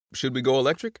Should we go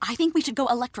electric? I think we should go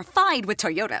electrified with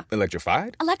Toyota.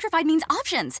 Electrified? Electrified means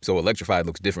options. So electrified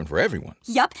looks different for everyone.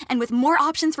 Yup, and with more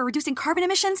options for reducing carbon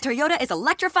emissions, Toyota is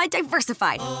electrified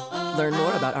diversified. Learn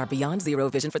more about our Beyond Zero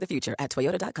vision for the future at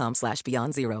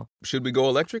toyota.com/Beyond Zero. Should we go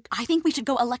electric? I think we should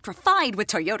go electrified with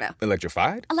Toyota.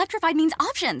 Electrified? Electrified means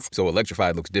options. So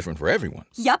electrified looks different for everyone.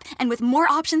 Yup, and with more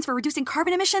options for reducing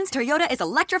carbon emissions, Toyota is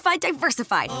electrified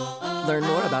diversified. Learn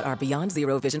more about our Beyond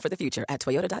Zero vision for the future at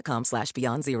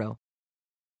toyota.com/Beyond Zero.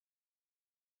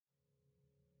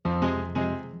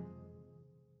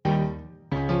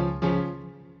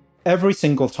 Every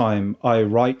single time I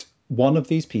write one of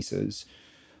these pieces,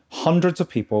 hundreds of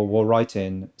people will write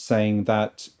in saying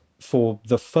that for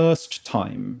the first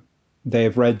time, they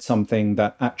have read something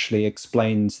that actually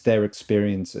explains their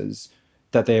experiences,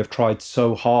 that they have tried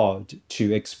so hard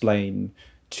to explain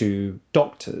to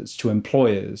doctors, to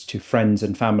employers, to friends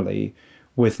and family,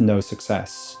 with no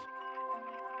success.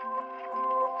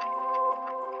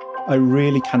 I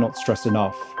really cannot stress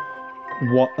enough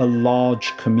what a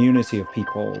large community of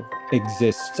people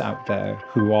exists out there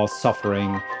who are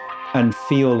suffering and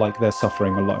feel like they're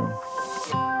suffering alone.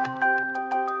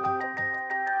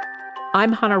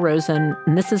 I'm Hannah Rosen,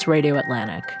 and this is Radio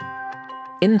Atlantic.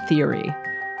 In theory,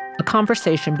 a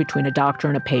conversation between a doctor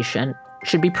and a patient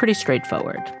should be pretty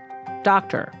straightforward.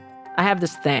 Doctor, I have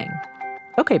this thing.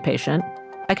 Okay, patient,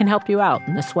 I can help you out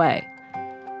in this way.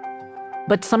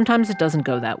 But sometimes it doesn't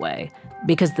go that way,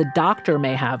 because the doctor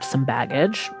may have some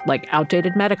baggage, like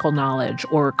outdated medical knowledge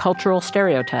or cultural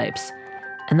stereotypes,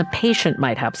 and the patient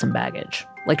might have some baggage,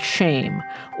 like shame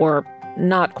or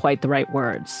not quite the right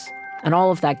words, and all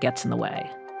of that gets in the way.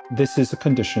 This is a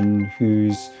condition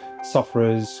whose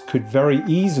sufferers could very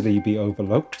easily be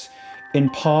overlooked,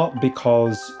 in part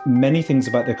because many things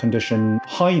about their condition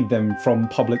hide them from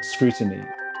public scrutiny.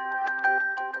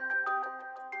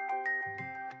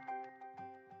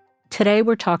 Today,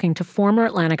 we're talking to former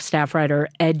Atlantic staff writer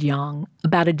Ed Yong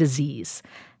about a disease,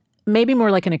 maybe more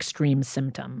like an extreme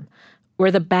symptom, where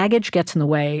the baggage gets in the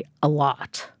way a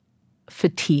lot: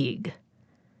 fatigue.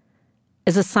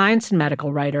 As a science and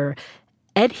medical writer,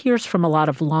 Ed hears from a lot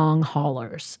of long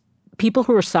haulers, people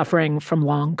who are suffering from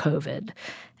long COVID,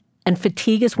 and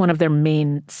fatigue is one of their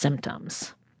main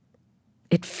symptoms.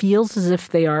 It feels as if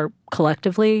they are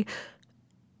collectively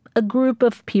a group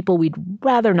of people we'd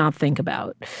rather not think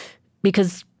about.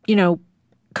 Because,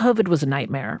 COVID was a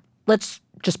nightmare. Let's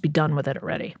just be done with it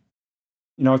already.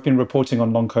 I've been reporting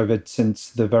on long COVID since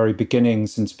the very beginning,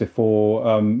 since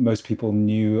before most people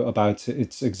knew about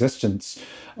its existence.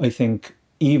 I think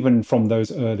even from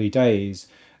those early days,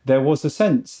 there was a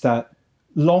sense that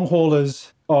long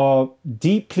haulers are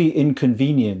deeply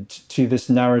inconvenient to this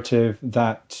narrative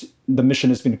that the mission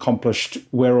has been accomplished,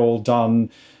 we're all done,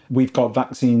 we've got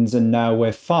vaccines and now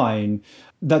we're fine.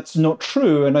 That's not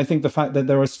true. And I think the fact that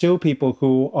there are still people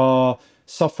who are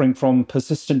suffering from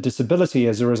persistent disability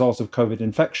as a result of COVID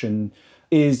infection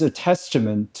is a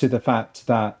testament to the fact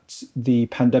that the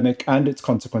pandemic and its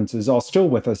consequences are still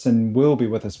with us and will be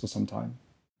with us for some time.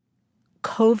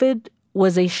 COVID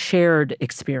was a shared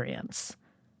experience.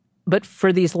 But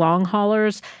for these long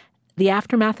haulers, the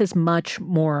aftermath is much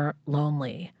more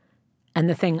lonely. And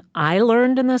the thing I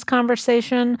learned in this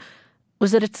conversation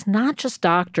was that it's not just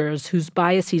doctors whose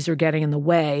biases are getting in the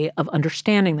way of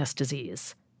understanding this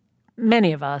disease.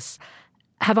 Many of us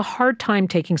have a hard time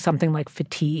taking something like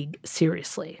fatigue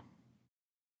seriously.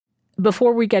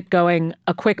 Before we get going,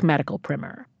 a quick medical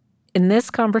primer. In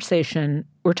this conversation,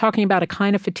 we're talking about a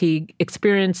kind of fatigue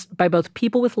experienced by both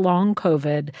people with long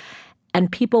COVID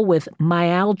and people with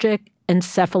myalgic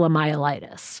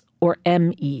encephalomyelitis, or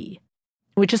ME,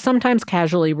 which is sometimes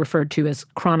casually referred to as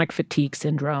chronic fatigue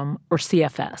syndrome, or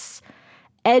CFS.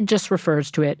 Ed just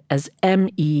refers to it as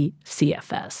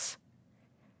ME/CFS.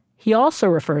 He also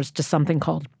refers to something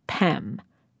called PEM,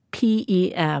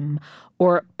 P-E-M,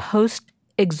 or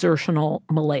post-exertional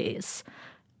malaise.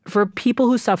 For people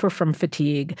who suffer from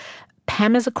fatigue,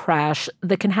 PEM is a crash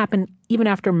that can happen even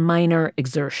after minor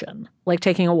exertion, like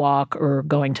taking a walk or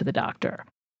going to the doctor.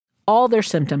 All their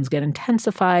symptoms get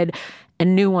intensified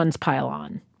and new ones pile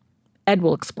on. Ed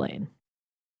will explain.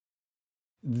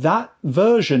 That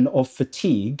version of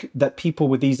fatigue that people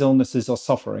with these illnesses are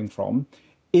suffering from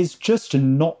is just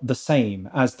not the same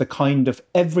as the kind of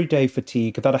everyday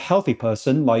fatigue that a healthy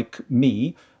person like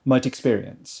me might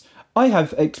experience. I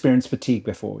have experienced fatigue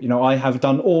before. I have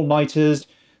done all-nighters,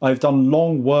 I've done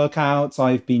long workouts,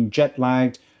 I've been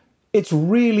jet-lagged. It's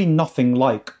really nothing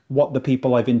like what the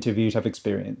people I've interviewed have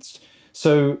experienced.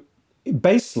 So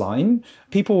baseline,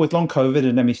 people with long COVID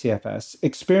and ME/CFS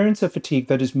experience a fatigue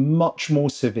that is much more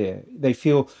severe. They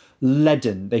feel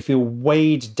leaden. They feel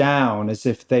weighed down as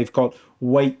if they've got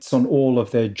weights on all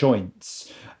of their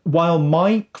joints. While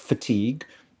my fatigue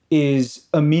is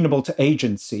amenable to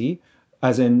agency,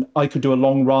 as in I could do a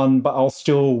long run, but I'll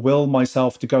still will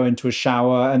myself to go into a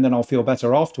shower and then I'll feel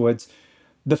better afterwards.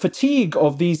 The fatigue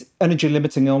of these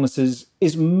energy-limiting illnesses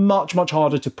is much, much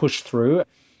harder to push through.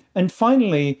 And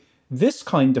finally, this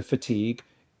kind of fatigue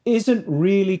isn't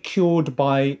really cured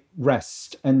by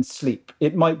rest and sleep.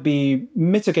 It might be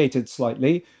mitigated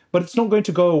slightly, but it's not going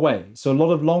to go away. So a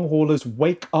lot of long haulers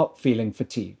wake up feeling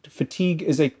fatigued. Fatigue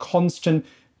is a constant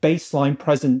baseline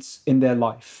presence in their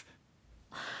life.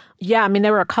 Yeah, I mean,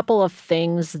 there were a couple of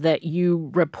things that you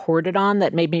reported on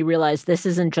that made me realize this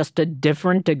isn't just a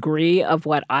different degree of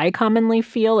what I commonly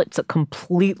feel. It's a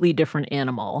completely different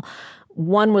animal.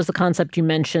 One was the concept you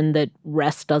mentioned that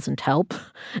rest doesn't help.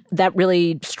 That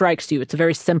really strikes you. It's a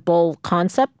very simple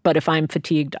concept, but if I'm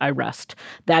fatigued, I rest.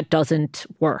 That doesn't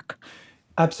work.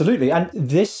 Absolutely. And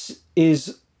this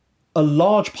is a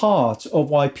large part of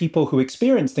why people who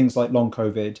experience things like long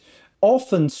COVID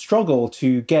often struggle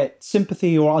to get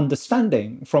sympathy or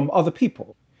understanding from other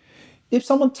people. If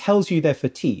someone tells you they're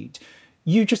fatigued,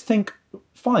 you just think,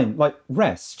 fine, like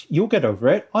rest, you'll get over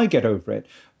it, I get over it.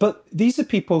 But these are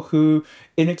people who,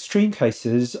 in extreme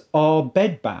cases, are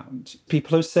bedbound.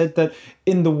 People have said that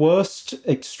in the worst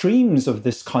extremes of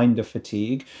this kind of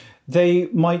fatigue, they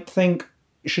might think,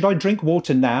 should I drink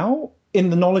water now?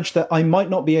 In the knowledge that I might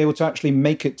not be able to actually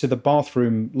make it to the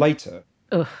bathroom later.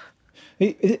 Ugh.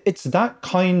 It's that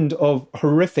kind of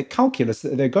horrific calculus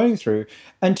that they're going through.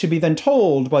 And to be then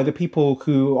told by the people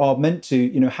who are meant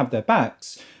to, have their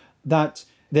backs, that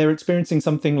they're experiencing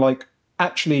something like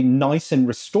actually nice and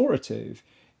restorative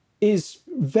is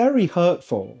very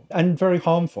hurtful and very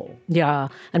harmful. Yeah,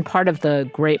 and part of the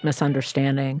great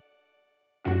misunderstanding.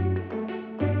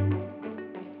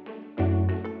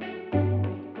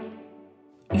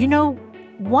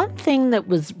 One thing that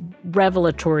was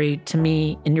revelatory to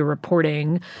me in your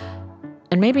reporting,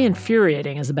 and maybe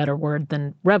infuriating is a better word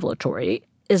than revelatory,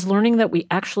 is learning that we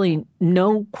actually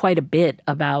know quite a bit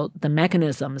about the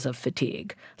mechanisms of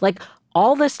fatigue. Like,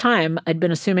 all this time, I'd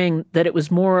been assuming that it was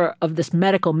more of this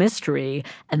medical mystery,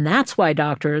 and that's why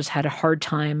doctors had a hard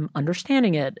time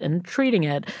understanding it and treating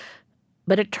it.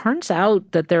 But it turns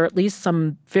out that there are at least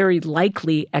some very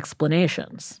likely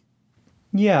explanations.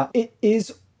 Yeah, it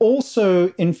is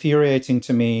also infuriating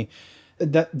to me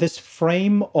that this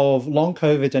frame of long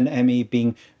COVID and ME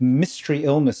being mystery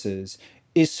illnesses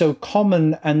is so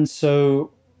common and so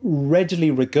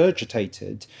readily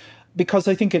regurgitated, because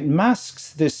I think it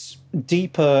masks this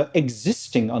deeper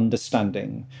existing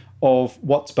understanding of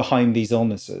what's behind these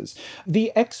illnesses.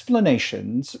 The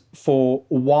explanations for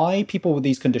why people with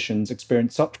these conditions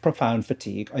experience such profound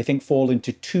fatigue, I think, fall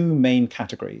into two main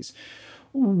categories.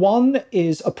 One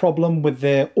is a problem with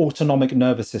their autonomic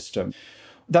nervous system.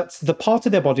 That's the part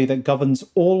of their body that governs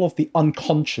all of the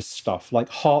unconscious stuff, like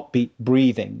heartbeat,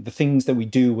 breathing, the things that we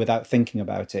do without thinking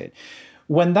about it.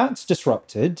 When that's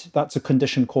disrupted, that's a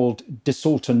condition called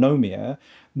dysautonomia,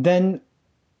 then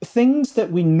things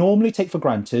that we normally take for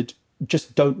granted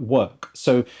just don't work.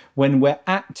 So when we're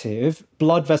active,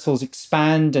 blood vessels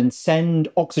expand and send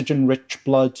oxygen-rich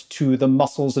blood to the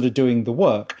muscles that are doing the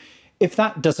work. If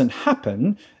that doesn't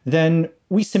happen, then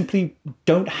we simply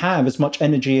don't have as much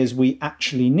energy as we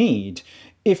actually need.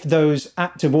 If those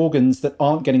active organs that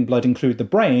aren't getting blood include the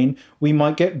brain, we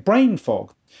might get brain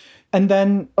fog. And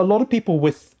then a lot of people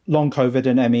with long COVID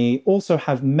and ME also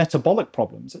have metabolic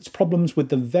problems. It's problems with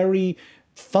the very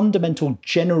fundamental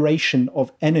generation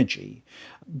of energy.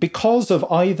 Because of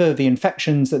either the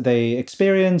infections that they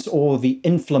experience or the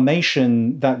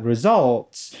inflammation that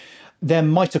results, their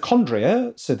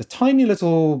mitochondria, so the tiny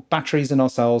little batteries in our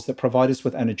cells that provide us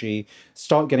with energy,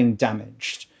 start getting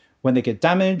damaged. When they get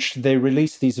damaged, they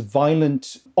release these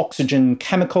violent oxygen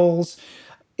chemicals.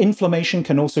 Inflammation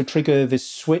can also trigger this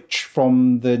switch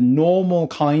from the normal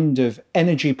kind of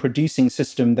energy-producing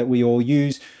system that we all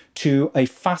use to a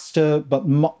faster but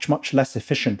much, much less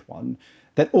efficient one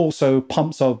that also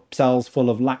pumps our cells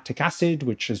full of lactic acid,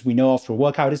 which, as we know after a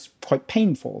workout, is quite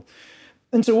painful.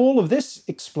 And so all of this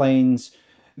explains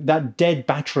that dead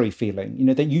battery feeling,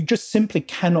 that you just simply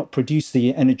cannot produce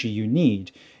the energy you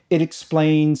need. It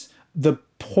explains the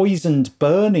poisoned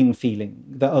burning feeling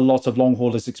that a lot of long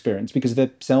haulers experience because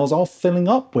their cells are filling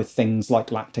up with things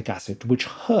like lactic acid, which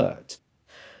hurt.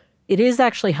 It is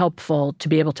actually helpful to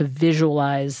be able to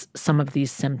visualize some of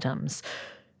these symptoms.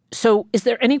 So is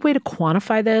there any way to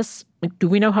quantify this? Do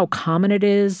we know how common it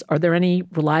is? Are there any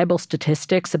reliable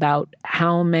statistics about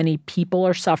how many people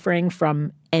are suffering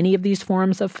from any of these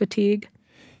forms of fatigue?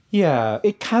 Yeah,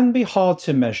 it can be hard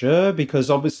to measure because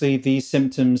obviously these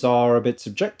symptoms are a bit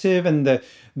subjective and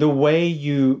the way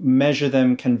you measure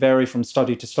them can vary from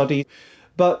study to study.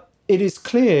 But it is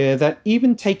clear that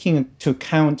even taking into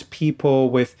account people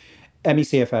with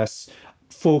ME/CFS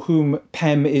for whom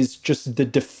PEM is just the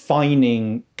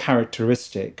defining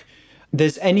characteristic,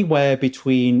 there's anywhere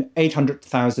between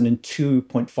 800,000 and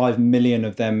 2.5 million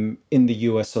of them in the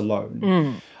US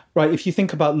alone. Right, if you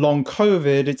think about long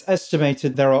COVID, it's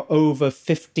estimated there are over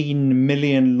 15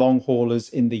 million long haulers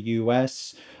in the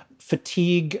US.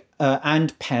 Fatigue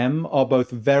and PEM are both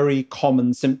very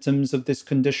common symptoms of this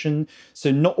condition.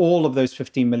 So not all of those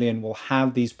 15 million will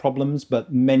have these problems,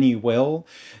 but many will.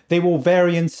 They will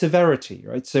vary in severity,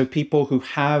 right? So people who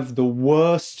have the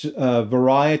worst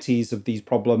varieties of these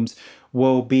problems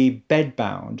will be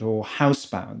bedbound or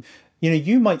housebound.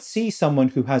 You might see someone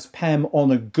who has PEM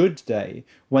on a good day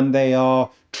when they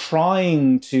are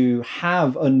trying to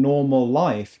have a normal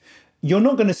life. You're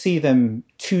not going to see them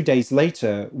 2 days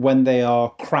later when they are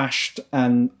crashed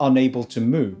and unable to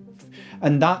move.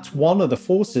 And that's one of the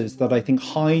forces that I think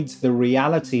hides the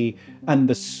reality and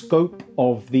the scope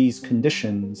of these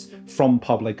conditions from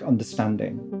public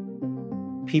understanding.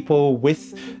 People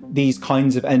with these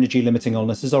kinds of energy-limiting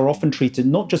illnesses are often treated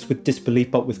not just with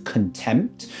disbelief, but with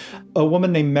contempt. A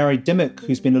woman named Mary Dimmock,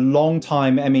 who's been a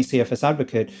long-time ME/CFS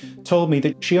advocate, told me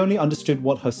that she only understood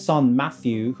what her son,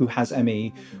 Matthew, who has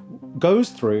ME, goes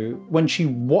through when she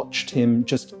watched him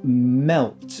just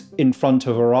melt in front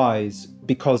of her eyes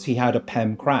because he had a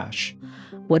PEM crash.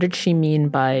 What did she mean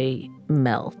by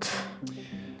melt?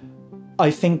 I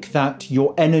think that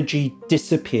your energy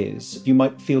disappears. You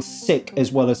might feel sick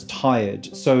as well as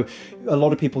tired. So a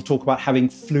lot of people talk about having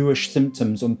fluish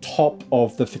symptoms on top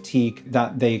of the fatigue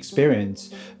that they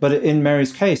experience. But in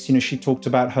Mary's case, she talked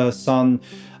about her son,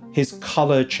 his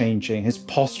color changing, his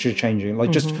posture changing,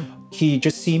 he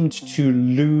just seemed to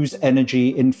lose energy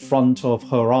in front of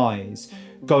her eyes,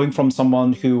 going from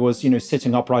someone who was,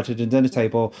 sitting upright at a dinner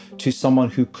table to someone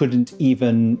who couldn't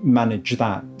even manage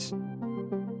that.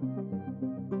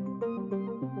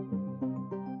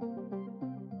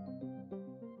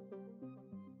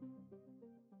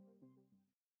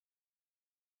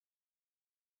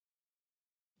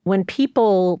 When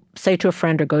people say to a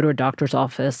friend or go to a doctor's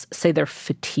office, say they're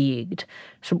fatigued,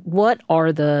 so what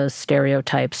are the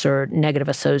stereotypes or negative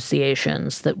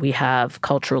associations that we have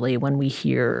culturally when we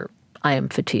hear, I am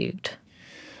fatigued?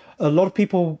 A lot of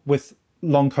people with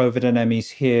long COVID and MEs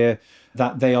hear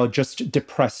that they are just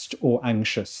depressed or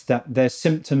anxious, that their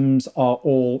symptoms are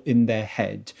all in their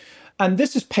head. And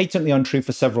this is patently untrue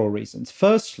for several reasons.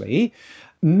 Firstly,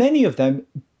 many of them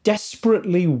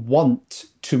desperately want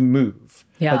to move.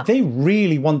 Yeah. They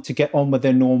really want to get on with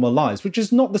their normal lives, which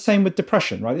is not the same with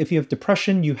depression, right? If you have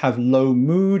depression, you have low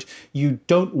mood, you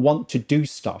don't want to do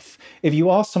stuff. If you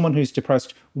ask someone who's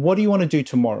depressed, what do you want to do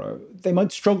tomorrow? They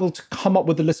might struggle to come up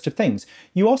with a list of things.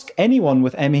 You ask anyone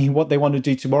with ME what they want to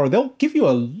do tomorrow, they'll give you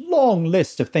a long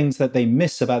list of things that they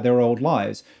miss about their old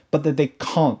lives, but that they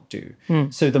can't do.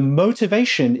 So the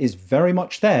motivation is very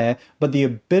much there, but the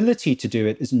ability to do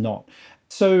it is not.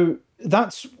 So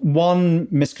that's one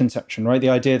misconception, right? The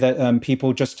idea that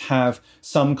people just have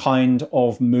some kind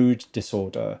of mood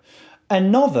disorder.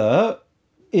 Another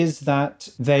is that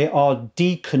they are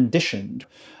deconditioned.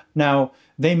 Now,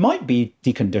 they might be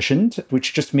deconditioned,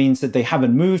 which just means that they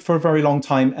haven't moved for a very long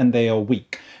time and they are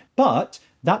weak. But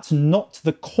that's not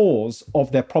the cause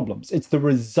of their problems. It's the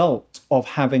result of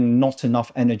having not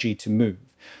enough energy to move.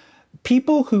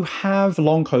 People who have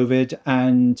long COVID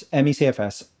and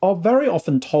ME/CFS are very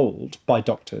often told by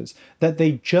doctors that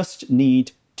they just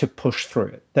need to push through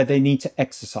it, that they need to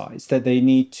exercise, that they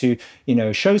need to,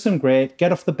 show some grit,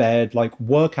 get off the bed,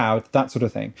 work out, that sort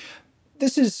of thing.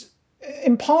 This is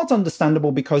in part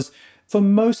understandable because for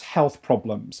most health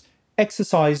problems,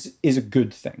 exercise is a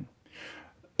good thing.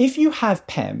 If you have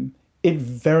PEM, it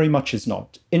very much is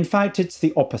not. In fact, it's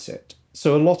the opposite.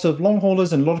 So a lot of long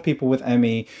haulers and a lot of people with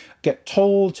ME get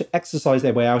told to exercise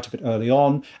their way out of it early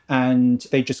on, and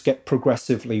they just get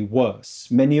progressively worse.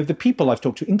 Many of the people I've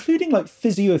talked to, including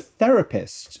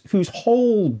physiotherapists whose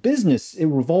whole business it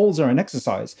revolves around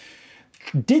exercise,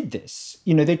 did this.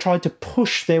 They tried to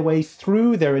push their way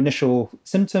through their initial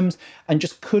symptoms and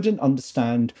just couldn't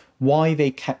understand why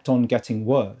they kept on getting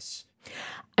worse.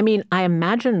 I mean, I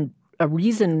imagine a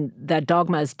reason that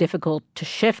dogma is difficult to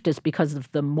shift is because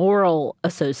of the moral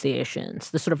associations,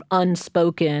 the sort of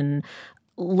unspoken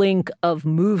link of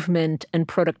movement and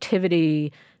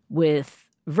productivity with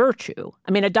virtue.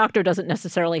 I mean, a doctor doesn't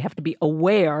necessarily have to be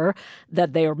aware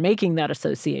that they are making that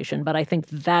association, but I think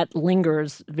that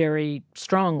lingers very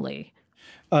strongly.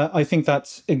 I think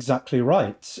that's exactly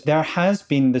right. There has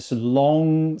been this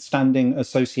long-standing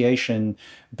association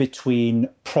between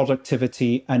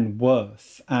productivity and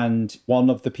worth. And one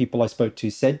of the people I spoke to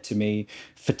said to me,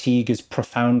 fatigue is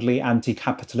profoundly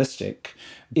anti-capitalistic.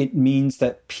 It means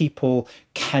that people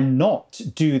cannot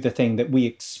do the thing that we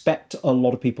expect a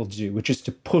lot of people to do, which is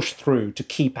to push through, to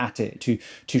keep at it,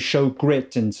 to show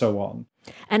grit and so on.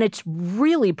 And it's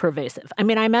really pervasive. I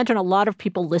mean, I imagine a lot of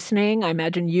people listening, I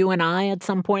imagine you and I at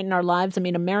some point in our lives, I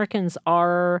mean, Americans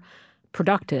are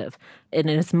productive.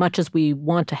 And as much as we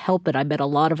want to help it, I bet a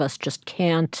lot of us just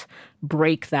can't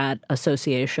break that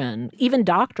association. Even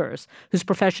doctors, whose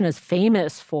profession is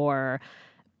famous for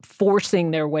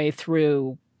forcing their way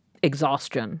through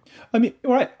exhaustion. I mean,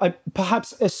 right,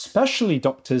 perhaps especially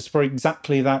doctors for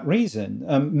exactly that reason.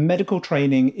 Medical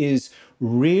training is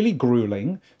really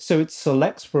grueling, so it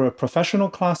selects for a professional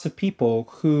class of people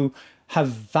who have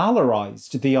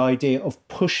valorized the idea of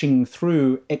pushing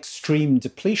through extreme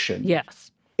depletion.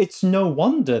 Yes. It's no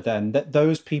wonder then that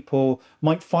those people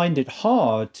might find it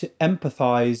hard to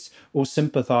empathize or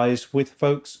sympathize with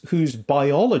folks whose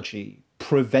biology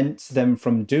prevents them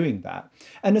from doing that.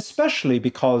 And especially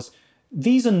because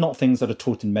these are not things that are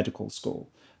taught in medical school.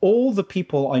 All the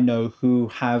people I know who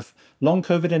have long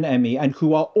COVID and ME and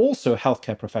who are also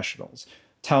healthcare professionals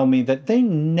tell me that they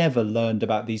never learned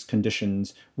about these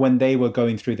conditions when they were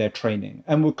going through their training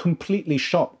and were completely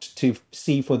shocked to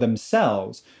see for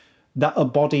themselves that a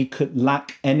body could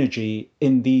lack energy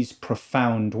in these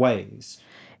profound ways.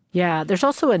 Yeah, there's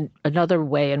also another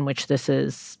way in which this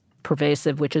is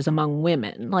pervasive, which is among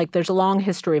women. Like, there's a long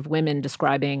history of women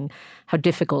describing how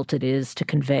difficult it is to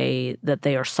convey that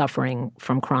they are suffering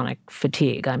from chronic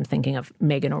fatigue. I'm thinking of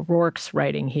Megan O'Rourke's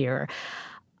writing here.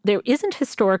 There isn't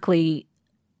historically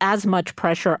as much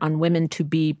pressure on women to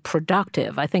be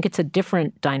productive. I think it's a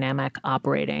different dynamic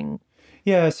operating.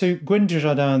 Yeah, so Gwen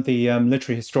Dujardin, the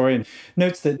literary historian,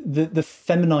 notes that the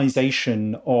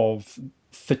feminization of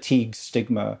fatigue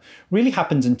stigma really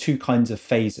happens in two kinds of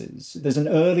phases. There's an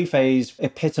early phase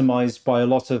epitomized by a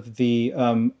lot of the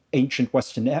ancient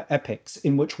Western epics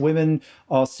in which women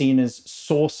are seen as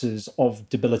sources of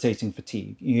debilitating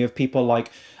fatigue. You have people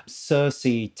like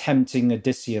Circe tempting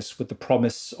Odysseus with the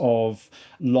promise of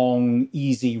long,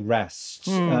 easy rest.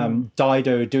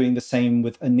 Dido doing the same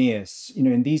with Aeneas. You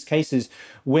know, in these cases,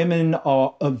 women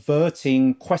are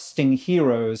averting questing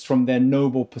heroes from their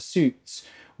noble pursuits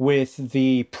with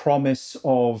the promise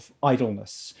of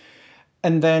idleness.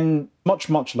 And then much,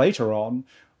 much later on,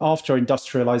 after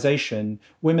industrialization,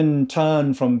 women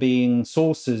turn from being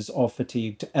sources of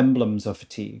fatigue to emblems of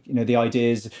fatigue. You know, the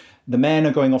idea is the men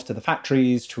are going off to the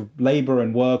factories to labor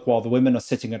and work while the women are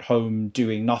sitting at home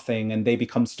doing nothing, and they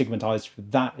become stigmatized for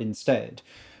that instead.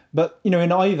 But, you know,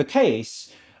 in either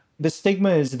case, the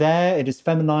stigma is there, it is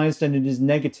feminized, and it is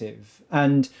negative.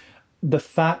 And the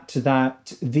fact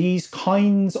that these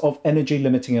kinds of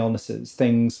energy-limiting illnesses,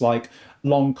 things like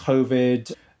long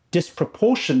COVID,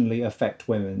 disproportionately affect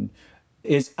women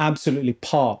is absolutely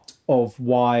part of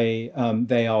why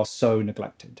they are so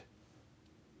neglected.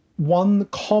 One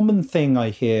common thing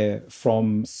I hear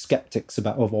from skeptics of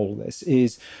all this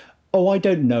is, oh, I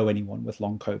don't know anyone with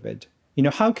long COVID. You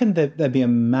know, how can there be a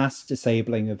mass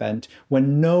disabling event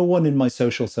when no one in my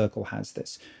social circle has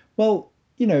this? Well,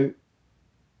 you know,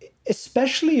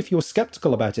 especially if you're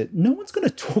skeptical about it, no one's going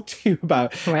to talk to you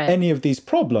about any of these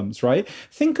problems, right?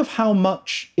 Think of how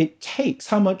much it takes,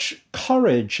 how much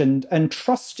courage and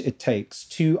trust it takes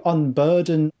to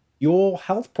unburden your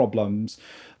health problems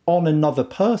on another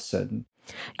person.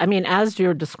 I mean, as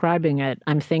you're describing it,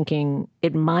 I'm thinking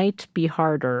it might be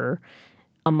harder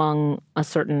among a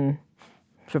certain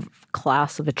sort of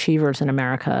class of achievers in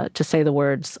America to say the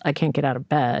words, I can't get out of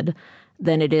bed,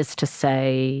 than it is to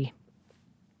say,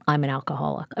 I'm an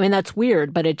alcoholic. I mean, that's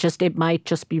weird, but it might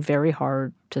just be very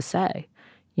hard to say,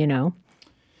 you know?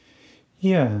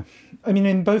 Yeah. I mean,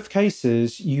 in both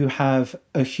cases, you have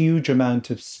a huge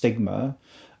amount of stigma,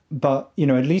 but, you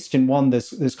know, at least in one,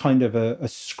 there's kind of a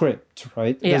script,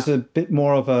 right? Yeah. There's a bit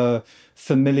more of a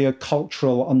familiar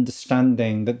cultural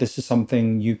understanding that this is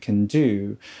something you can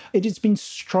do. It has been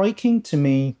striking to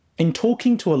me in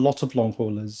talking to a lot of long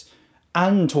haulers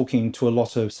and talking to a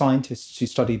lot of scientists who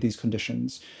study these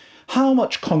conditions, how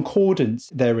much concordance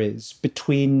there is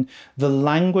between the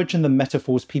language and the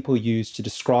metaphors people use to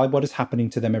describe what is happening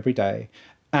to them every day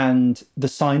and the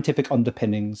scientific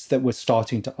underpinnings that we're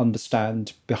starting to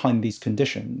understand behind these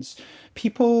conditions.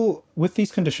 People with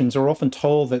these conditions are often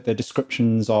told that their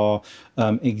descriptions are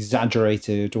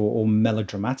exaggerated or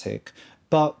melodramatic,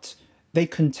 but they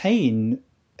contain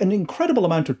an incredible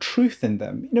amount of truth in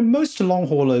them. You know, most long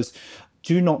haulers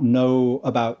do not know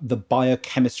about the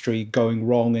biochemistry going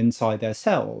wrong inside their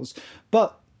cells,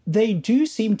 but they do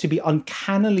seem to be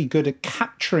uncannily good at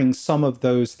capturing some of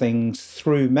those things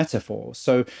through metaphor.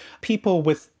 So people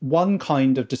with one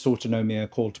kind of dysautonomia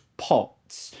called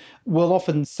POTS will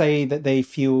often say that they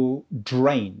feel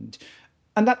drained.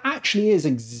 And that actually is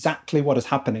exactly what is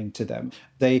happening to them.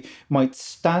 They might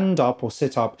stand up or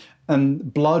sit up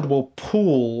and blood will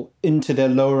pool into their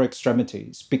lower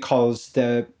extremities because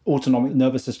their autonomic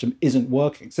nervous system isn't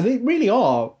working. So they really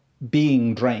are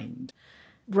being drained.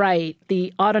 Right.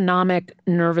 The autonomic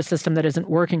nervous system that isn't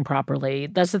working properly,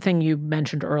 that's the thing you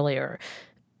mentioned earlier,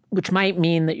 which might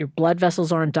mean that your blood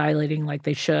vessels aren't dilating like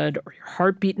they should, or your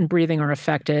heartbeat and breathing are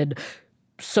affected.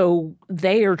 So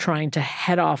they are trying to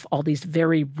head off all these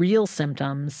very real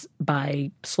symptoms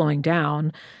by slowing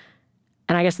down.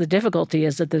 And I guess the difficulty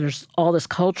is that there's all this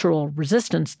cultural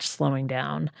resistance to slowing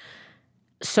down.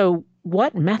 So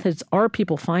what methods are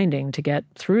people finding to get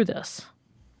through this?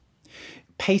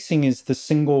 Pacing is the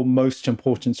single most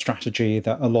important strategy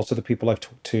that a lot of the people I've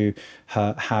talked to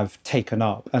have taken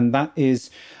up. And that is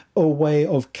a way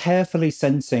of carefully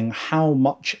sensing how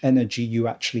much energy you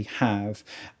actually have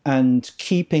and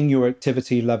keeping your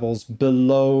activity levels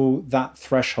below that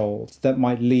threshold that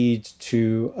might lead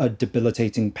to a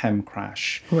debilitating PEM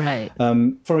crash. Right.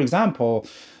 For example,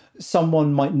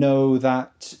 someone might know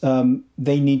that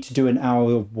they need to do an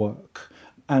hour of work,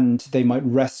 and they might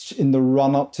rest in the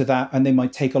run up to that, and they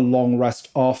might take a long rest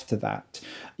after that.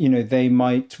 You know, they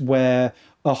might wear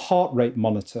a heart rate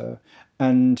monitor,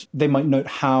 and they might note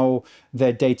how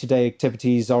their day-to-day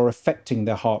activities are affecting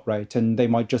their heart rate, and they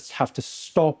might just have to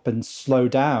stop and slow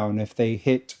down if they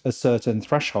hit a certain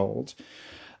threshold.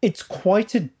 It's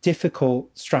quite a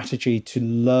difficult strategy to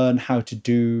learn how to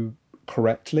do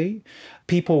correctly.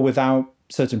 People without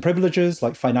certain privileges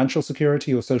like financial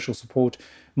security or social support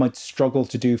might struggle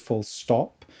to do full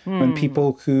stop. And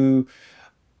people who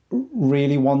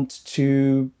really want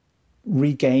to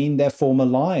regain their former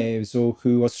lives or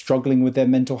who are struggling with their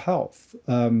mental health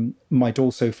might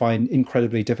also find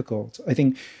incredibly difficult. I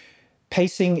think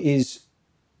pacing is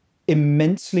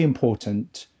immensely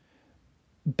important,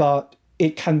 but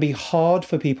it can be hard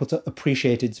for people to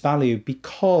appreciate its value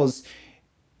because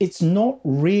it's not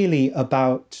really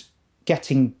about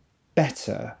getting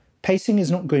better. Pacing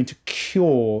is not going to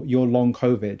cure your long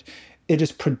COVID. It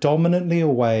is predominantly a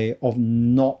way of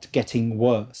not getting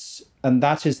worse. And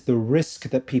that is the risk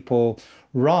that people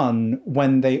run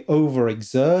when they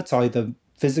overexert, either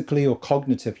physically or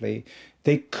cognitively.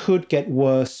 They could get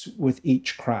worse with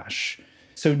each crash.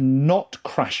 So not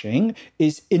crashing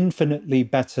is infinitely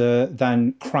better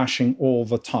than crashing all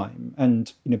the time.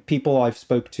 And people I've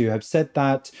spoke to have said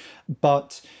that,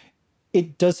 but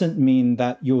it doesn't mean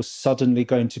that you're suddenly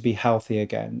going to be healthy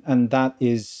again. And that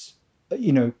is,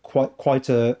 quite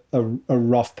a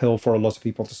rough pill for a lot of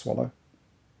people to swallow.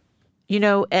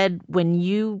 Ed, when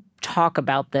you talk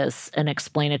about this and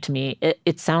explain it to me,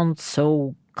 it sounds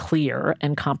so clear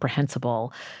and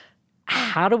comprehensible.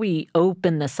 How do we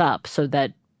open this up so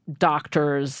that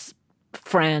doctors,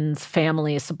 friends,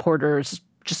 family, supporters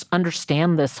just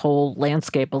understand this whole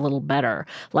landscape a little better?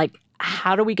 Like,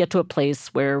 how do we get to a place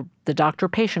where the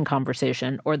doctor-patient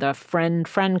conversation or the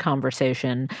friend-friend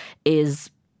conversation is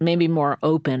maybe more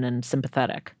open and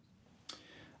sympathetic?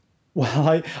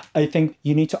 Well, I think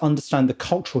you need to understand the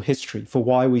cultural history for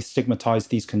why we stigmatize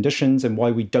these conditions and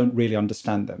why we don't really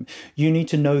understand them. You need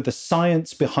to know the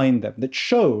science behind them that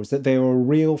shows that they are a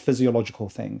real physiological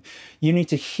thing. You need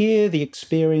to hear the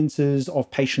experiences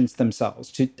of patients themselves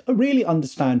to really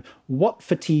understand what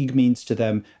fatigue means to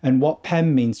them and what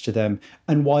PEM means to them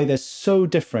and why they're so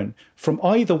different from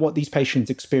either what these patients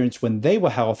experienced when they were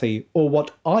healthy or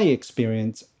what I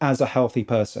experience as a healthy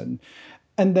person.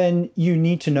 And then you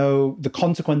need to know the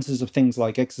consequences of things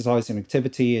like exercise and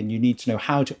activity, and you need to know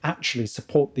how to actually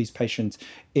support these patients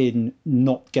in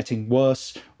not getting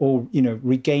worse or,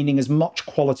 regaining as much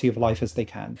quality of life as they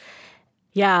can.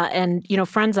 Yeah. And,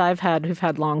 friends I've had who've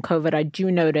had long COVID, I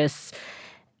do notice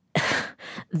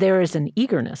there is an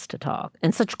eagerness to talk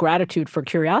and such gratitude for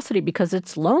curiosity because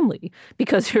it's lonely,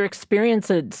 because you're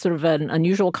experiencing sort of an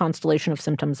unusual constellation of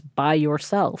symptoms by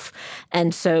yourself.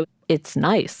 And so it's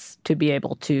nice to be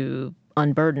able to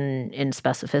unburden in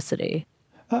specificity.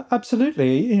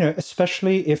 Absolutely.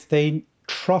 Especially if they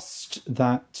trust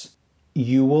that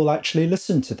you will actually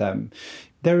listen to them.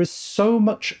 There is so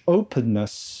much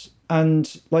openness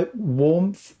and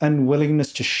warmth and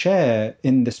willingness to share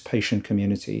in this patient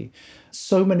community.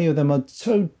 So many of them are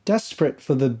so desperate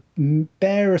for the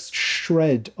barest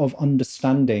shred of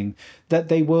understanding that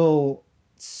they will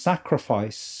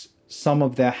sacrifice some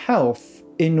of their health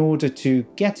in order to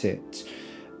get it.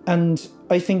 And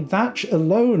I think that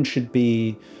alone should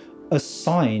be a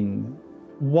sign.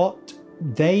 What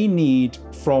they need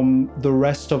from the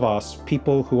rest of us,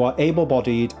 people who are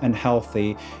able-bodied and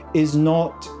healthy, is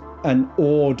not an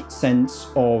awed sense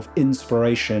of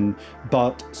inspiration,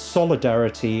 but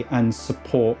solidarity and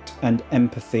support and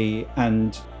empathy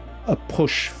and a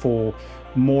push for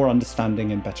more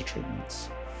understanding and better treatments.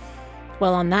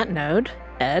 Well, on that note,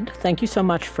 Ed, thank you so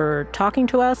much for talking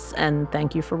to us, and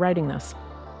thank you for writing this.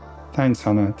 Thanks,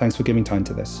 Hannah. Thanks for giving time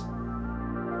to this.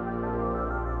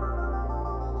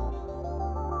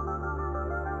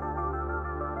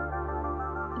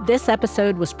 This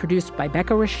episode was produced by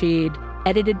Becca Rashid,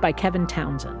 edited by Kevin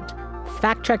Townsend.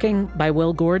 Fact-checking by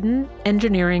Will Gordon,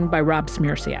 engineering by Rob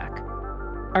Smirsiak.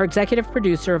 Our executive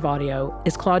producer of audio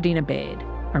is Claudina Bade.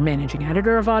 Our managing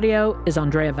editor of audio is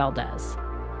Andrea Valdez.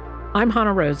 I'm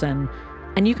Hannah Rosen,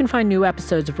 and you can find new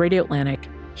episodes of Radio Atlantic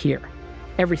here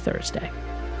every Thursday.